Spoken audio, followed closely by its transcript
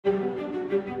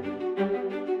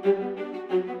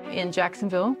in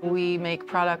Jacksonville. We make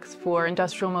products for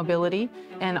industrial mobility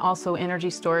and also energy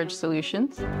storage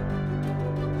solutions.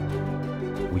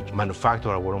 We manufacture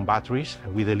our own batteries,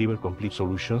 and we deliver complete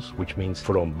solutions, which means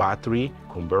from battery,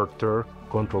 converter,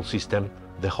 control system,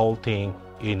 the whole thing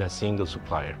in a single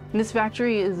supplier. This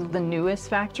factory is the newest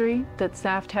factory that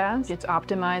Saft has. It's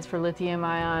optimized for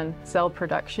lithium-ion cell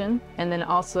production, and then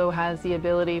also has the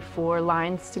ability for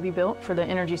lines to be built for the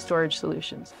energy storage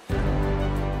solutions.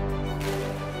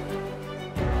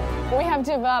 We have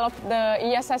developed the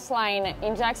ESS line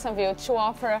in Jacksonville to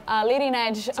offer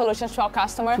leading-edge solutions to our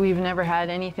customers. We've never had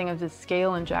anything of this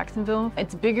scale in Jacksonville.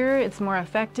 It's bigger, it's more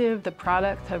effective. The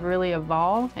products have really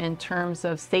evolved in terms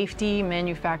of safety,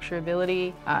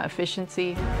 manufacturability,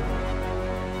 efficiency.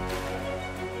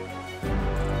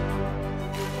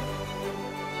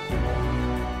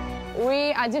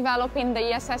 We are developing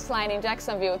the ESS line in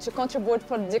Jacksonville to contribute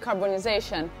for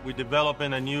decarbonization. We're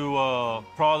developing a new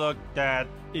product that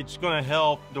it's going to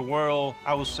help the world,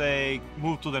 I would say,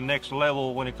 move to the next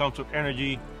level when it comes to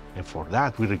energy. And for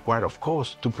that, we require, of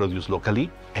course, to produce locally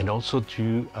and also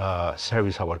to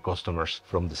service our customers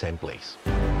from the same place.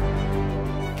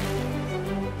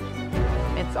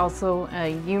 It's also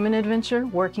a human adventure,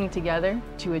 working together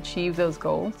to achieve those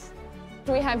goals.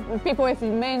 We have people with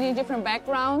many different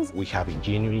backgrounds. We have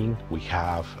engineering, we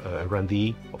have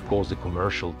R&D, of course the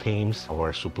commercial teams,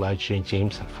 our supply chain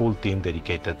teams, a full team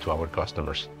dedicated to our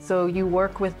customers. So you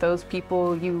work with those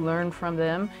people, you learn from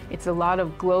them. It's a lot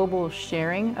of global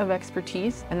sharing of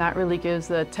expertise, and that really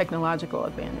gives a technological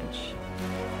advantage.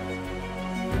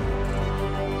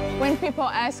 When people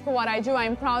ask what I do,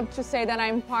 I'm proud to say that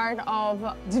I'm part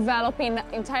of developing an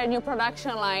entire new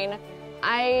production line.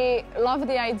 I love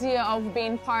the idea of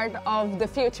being part of the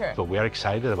future. So we are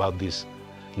excited about this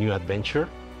new adventure,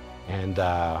 and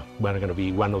we're going to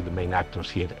be one of the main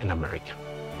actors here in America.